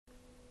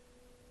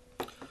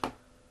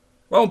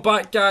Well,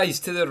 back guys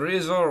to the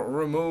Razor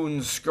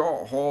Ramon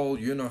Scott Hall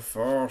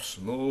Universe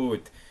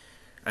mode.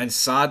 And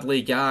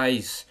sadly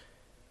guys,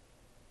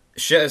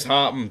 shit has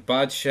happened,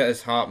 bad shit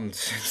has happened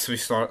since we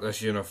started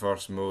this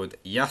Universe mode.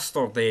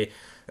 Yesterday,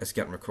 it's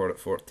getting recorded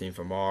 14th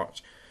of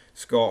March,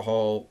 Scott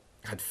Hall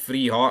had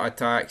 3 heart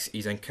attacks,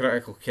 he's in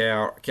critical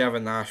care.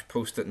 Kevin Nash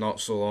posted not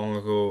so long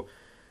ago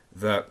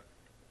that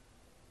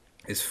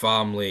his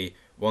family,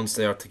 once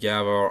they are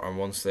together and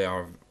once they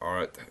are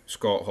at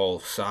Scott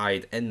Hall's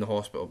side in the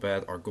hospital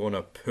bed, are going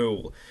to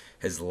pull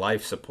his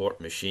life support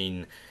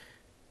machine.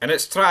 And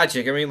it's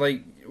tragic. I mean,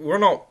 like, we're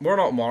not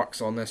marks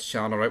on this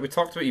channel, right? We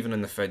talked about even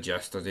in the vid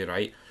yesterday,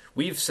 right?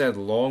 We've said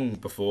long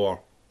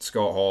before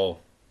Scott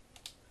Hall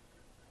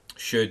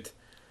should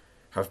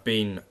have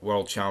been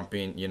world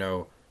champion. You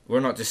know, we're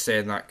not just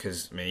saying that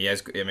because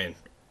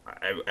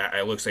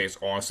it looks like it's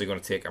honestly going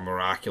to take a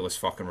miraculous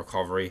fucking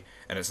recovery,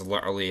 and it's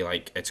literally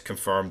like it's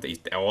confirmed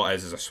that all it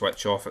is a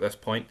switch off at this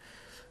point,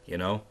 you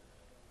know.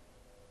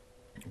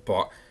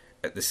 But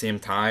at the same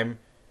time,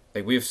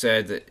 like we've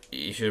said that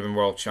he should have been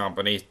world champ,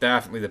 and he's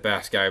definitely the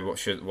best guy,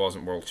 but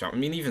wasn't world champ. I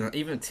mean,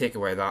 even take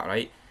away that,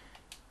 right?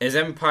 His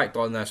impact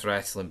on this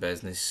wrestling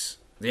business,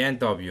 the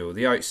NWO,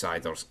 the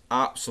Outsiders,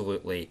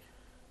 absolutely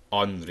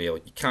unreal.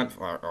 You can't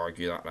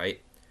argue that,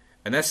 right?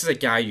 And this is a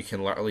guy you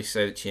can literally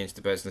say that changed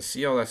the business.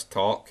 See all this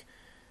talk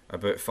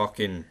about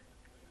fucking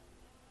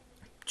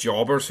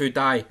jobbers who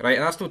die, right?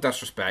 And that's no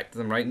disrespect to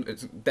them,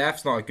 right?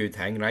 Death's not a good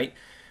thing, right?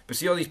 But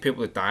see all these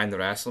people that die in the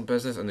wrestling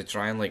business and they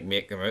try and like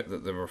make them out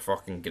that they were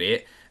fucking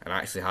great and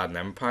actually had an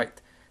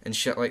impact and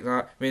shit like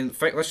that. I mean,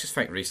 let's just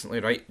think recently,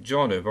 right?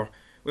 John Uber.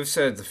 We've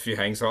said a few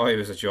things. Oh, he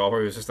was a jobber.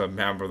 He was just a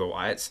member of the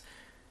Wyatts.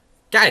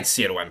 Guy had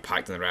zero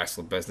impact in the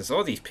wrestling business.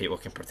 All these people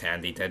can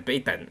pretend he did, but he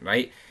didn't,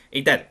 right? He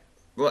didn't.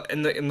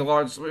 In the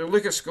large,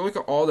 look at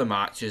all the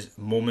matches,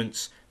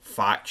 moments,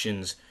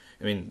 factions.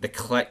 I mean, the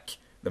Click,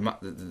 the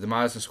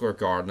Madison Square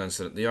Garden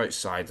incident, the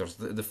Outsiders,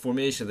 the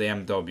formation of the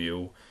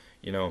MW.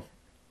 You know,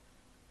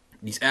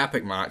 these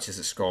epic matches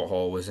that Scott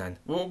Hall was in.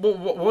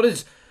 What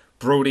is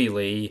Brody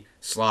Lee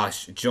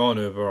 / John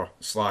Uber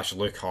 /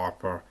 Luke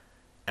Harper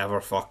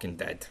ever fucking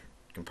did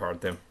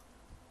compared to him?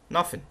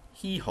 Nothing.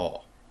 Hee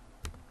haw.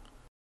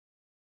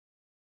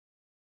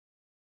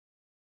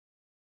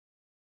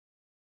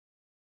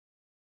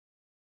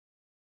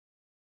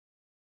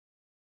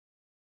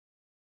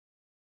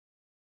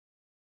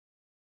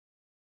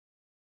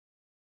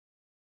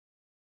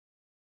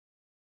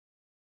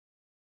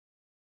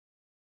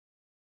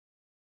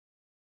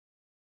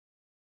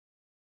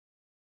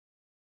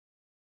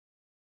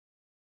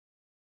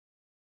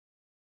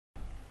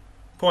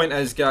 Point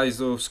is, guys,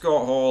 though,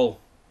 Scott Hall,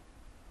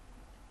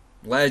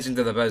 legend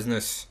of the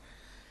business.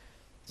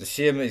 It's a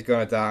shame that he's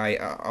gonna die.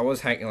 I was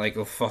thinking like,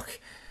 oh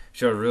fuck,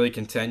 should I really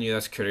continue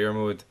this career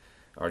mode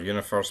or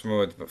universe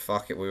mode? But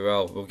fuck it, we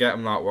will. We'll get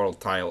him that world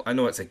title. I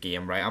know it's a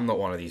game, right? I'm not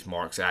one of these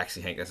marks. I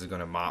actually think this is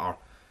gonna matter,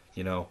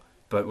 you know.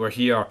 But we're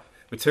here.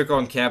 We took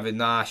on Kevin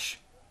Nash,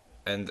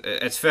 and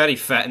it's very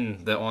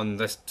fitting that on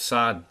this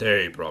sad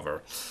day,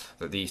 brother,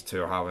 that these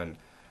two are having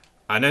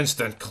an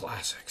instant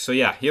classic. So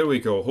yeah, here we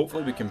go.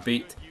 Hopefully we can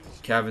beat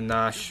Kevin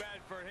Nash.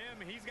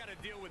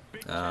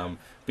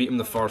 Beat him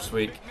the first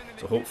week,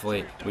 so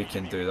hopefully we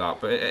can do that.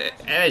 But it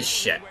is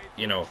shit,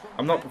 you know.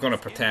 I'm not going to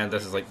pretend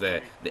this is like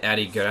the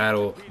Eddie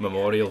Guerrero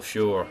Memorial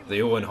Show or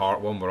the Owen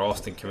Hart one where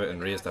Austin came out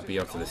and raised a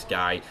beer to the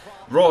sky.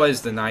 Raw is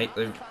the night.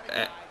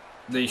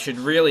 They should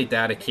really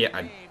dedicate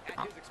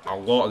a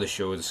lot of the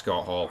show to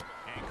Scott Hall.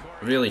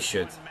 Really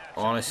should.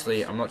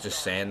 Honestly, I'm not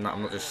just saying that.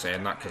 I'm not just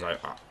saying that because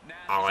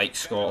I like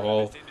Scott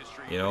Hall,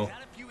 you know.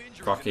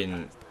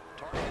 Fucking,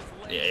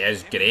 yeah, he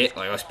is great.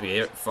 Like, let's be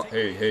here. Fuck,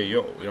 hey, yo. You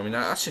know what I mean?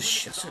 That's just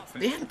shit.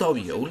 The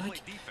NWO,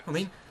 like, I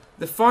mean,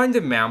 the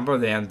founding member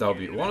of the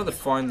NWO, one of the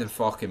founding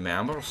fucking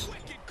members.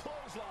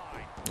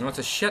 You know, it's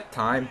a shit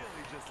time.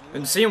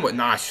 And seeing what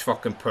Nash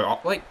fucking put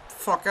up, like,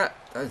 fuck it.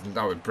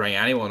 That would bring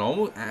anyone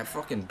almost,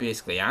 fucking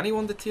basically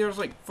anyone to tears.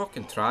 Like,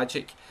 fucking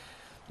tragic.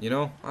 You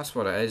know, that's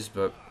what it is.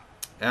 But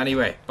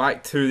anyway,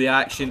 back to the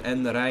action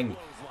in the ring.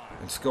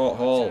 And Scott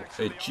Hall,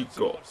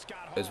 Chico,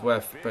 is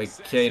with Big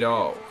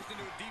K-Dog.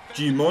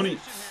 G-Money.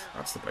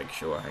 That's the big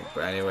show, I think.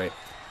 But anyway,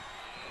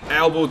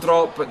 elbow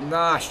drop, but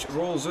Nash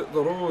rolls out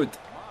the road.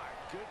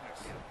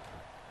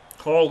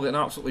 Hall getting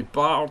absolutely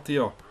battered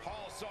here.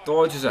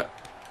 Dodges it.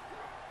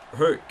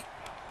 Hook.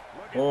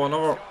 Oh,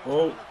 another.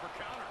 Oh.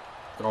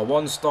 Got a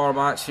 1-star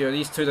match here.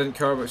 These two didn't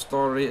care about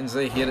star ratings.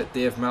 They hate it,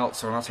 Dave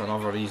Meltzer, and that's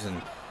another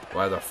reason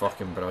why they're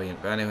fucking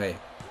brilliant. But anyway,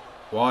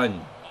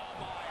 one.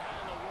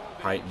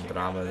 Height and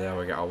drama there.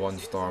 We get a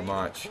 1-star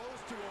match.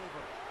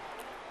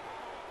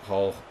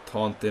 Hall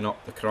taunting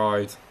up the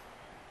crowd.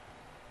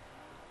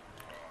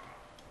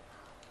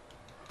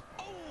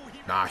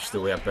 Nash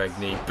away a big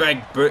knee.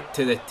 Big boot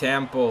to the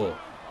temple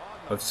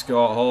of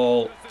Scott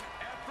Hall.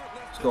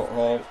 Scott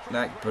Hall,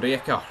 neck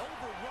breaker.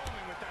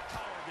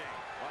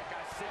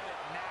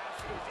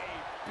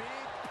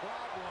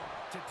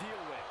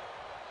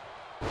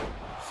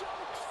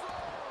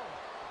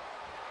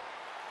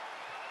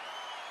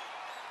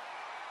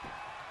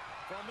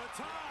 From the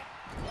top.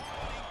 Oh,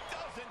 he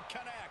doesn't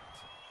connect.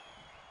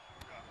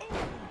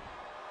 Ooh.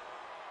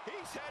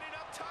 He's heading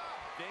up top.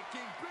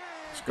 Thinking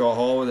big. Scott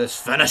Hall with his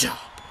finisher. From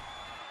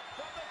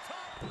the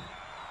top.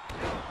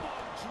 Elbow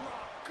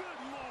drop. Good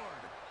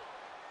Lord.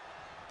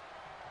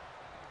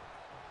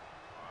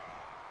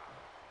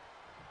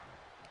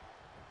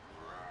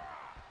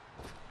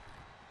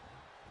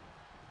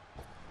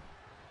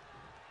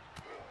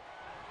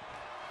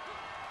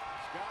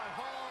 Scott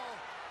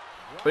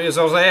Hall.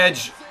 Razor's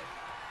Edge.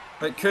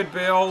 It could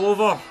be all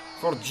over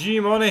for G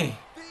Money.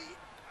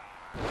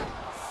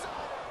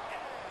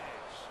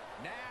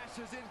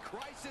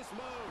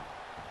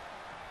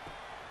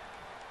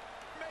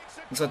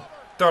 It's a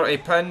dirty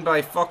pin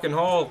by fucking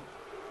Hall.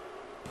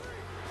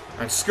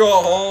 And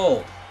Scott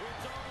Hall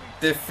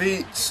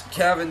defeats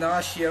Kevin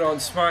Nash here on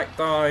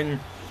SmackDown.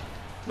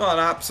 Not an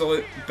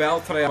absolute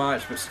belter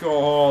match, but Scott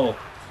Hall.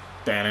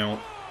 Down out.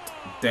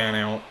 Down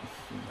out.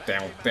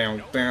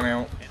 Down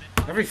out.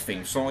 Every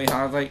theme song he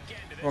had, like,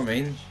 you know what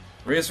I mean?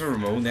 Razor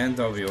Ramon, the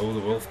NWO,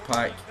 the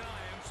Wolfpack.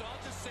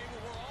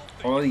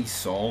 All these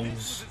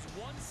songs.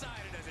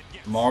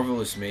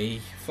 Marvelous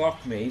Me.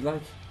 Fuck me,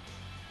 like.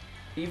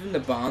 Even the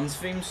band's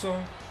theme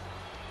song.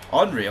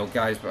 Unreal,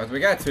 guys, but we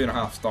got a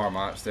 2.5-star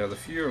match there. The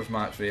viewers'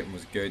 match rating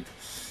was good.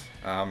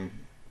 I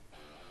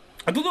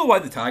don't know why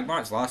the tag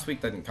match last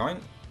week didn't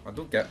count. I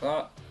don't get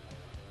that.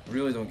 I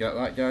really don't get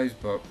that, guys,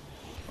 but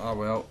ah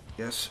well,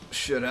 yes,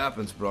 shit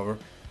happens, brother.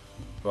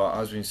 But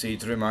as we can see,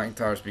 Drew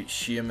McIntyre's beat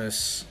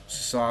Sheamus,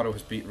 Cesaro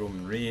has beat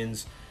Roman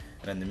Reigns,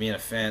 and in the main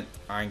event,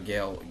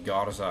 Angel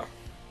Garza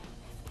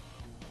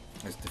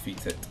is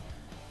defeated.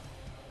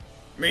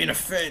 Main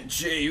event,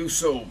 Jey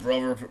Uso,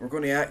 brother. We're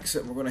going to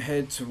exit, we're going to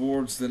head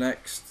towards the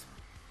next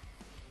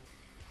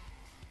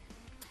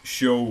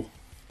show.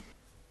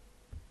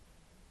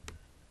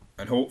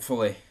 And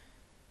hopefully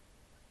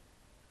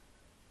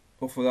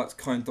that's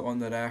counted on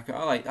the record.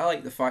 I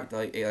like the fact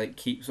that it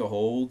keeps a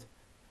hold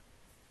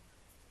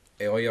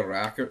of all your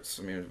records.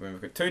 I mean,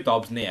 we've got 2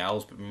 dubs and 8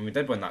 L's, but we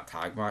did win that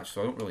tag match,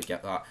 so I don't really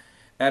get that.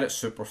 Edit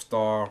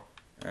Superstar,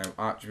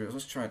 attributes.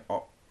 Let's try and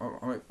up.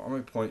 How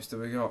many points do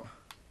we got?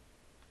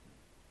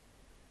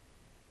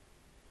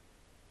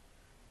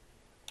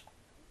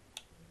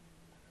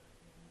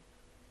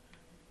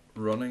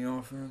 Running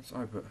offense.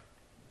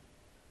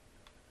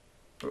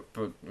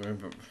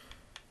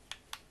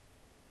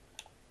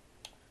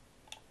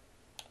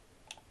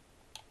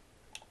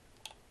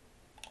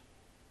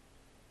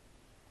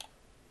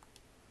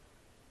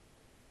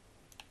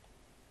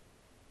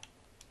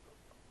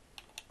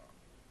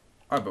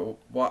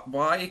 But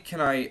why can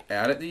I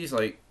edit these?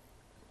 Like,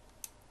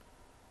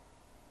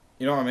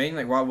 you know what I mean?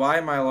 Like, why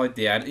am I allowed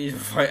to edit these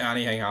without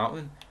anything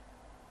happening?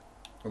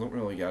 I don't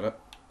really get it.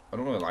 I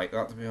don't really like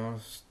that, to be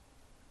honest.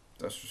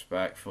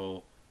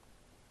 Disrespectful.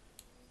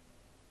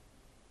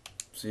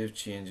 Save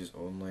changes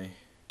only.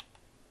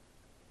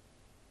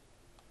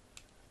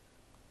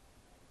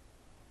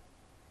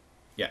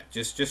 Yeah,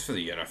 just for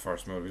the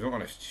universe mode. We don't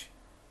want to.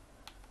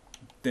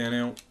 Down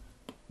out,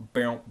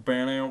 bounce,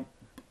 bounce,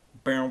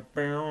 bounce,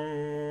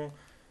 bounce.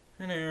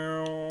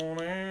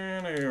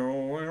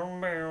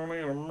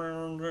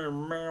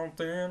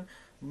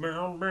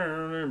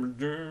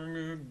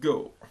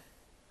 Go.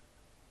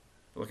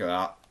 Look at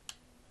that.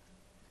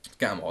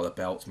 Get him all the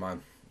belts,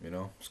 man. You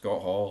know,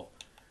 Scott Hall.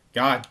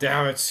 God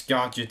damn it,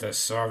 Scott, you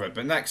deserve it.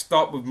 But next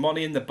up with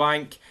Money in the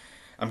Bank.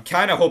 I'm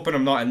kind of hoping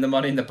I'm not in the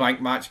Money in the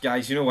Bank match,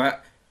 guys. You know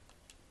what?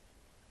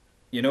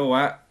 You know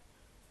what?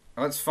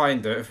 Let's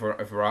find out if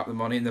we're at the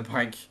Money in the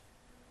Bank.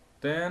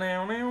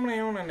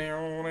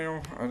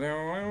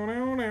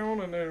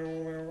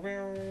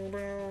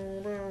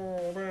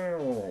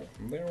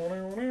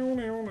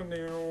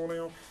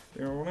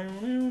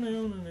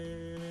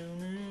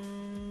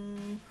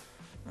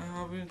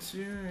 I've been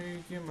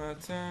taking my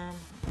time.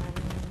 I've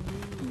been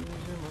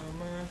losing my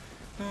mind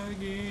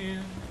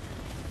again.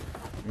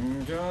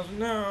 Just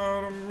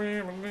now the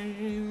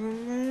memories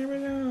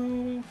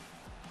of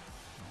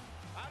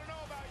I don't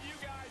know about you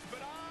guys,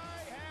 but I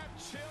have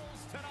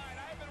chills tonight.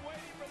 I've been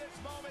waiting for this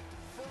moment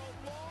for a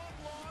long,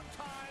 long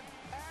time,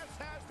 as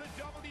has the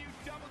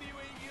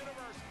WWE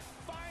Universe.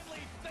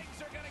 Finally, things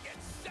are going to get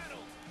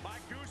settled. My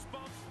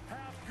goosebumps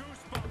have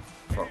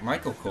goosebumps. Fuck,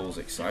 Michael Cole's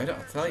excited,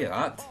 I'll tell you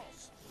that.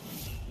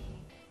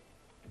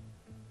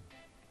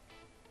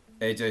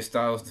 AJ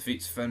Styles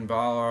defeats Finn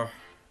Balor.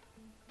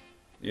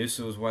 The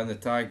Usos win the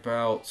tag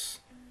belts.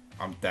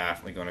 I'm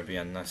definitely going to be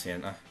in this,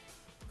 ain't I?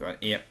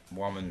 Got an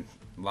 8-woman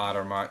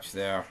ladder match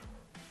there.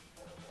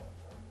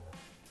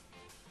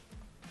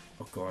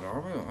 Oh god,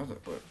 are we?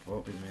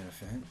 What'll be the main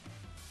event?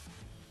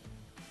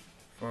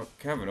 Fuck,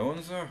 Kevin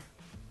Owens there.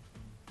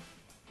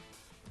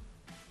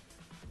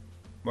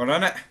 We're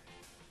in it.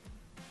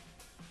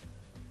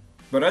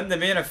 We're in the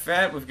main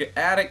event. We've got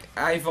Eric,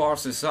 Ivar,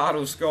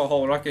 Cesaro, Scott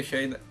Hall,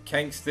 Ricochet,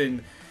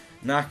 Kingston,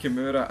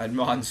 Nakamura, and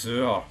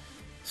Mansoor.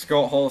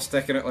 Scott Hall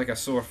sticking it like a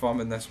sore thumb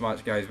in this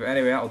match, guys. But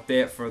anyway, that'll do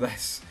it for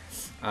this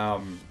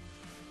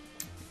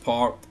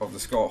part of the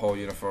Scott Hall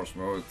Universe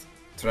mode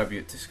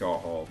tribute to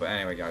Scott Hall. But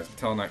anyway, guys,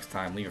 until next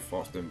time, leave your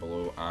thoughts down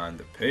below,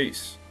 and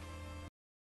peace.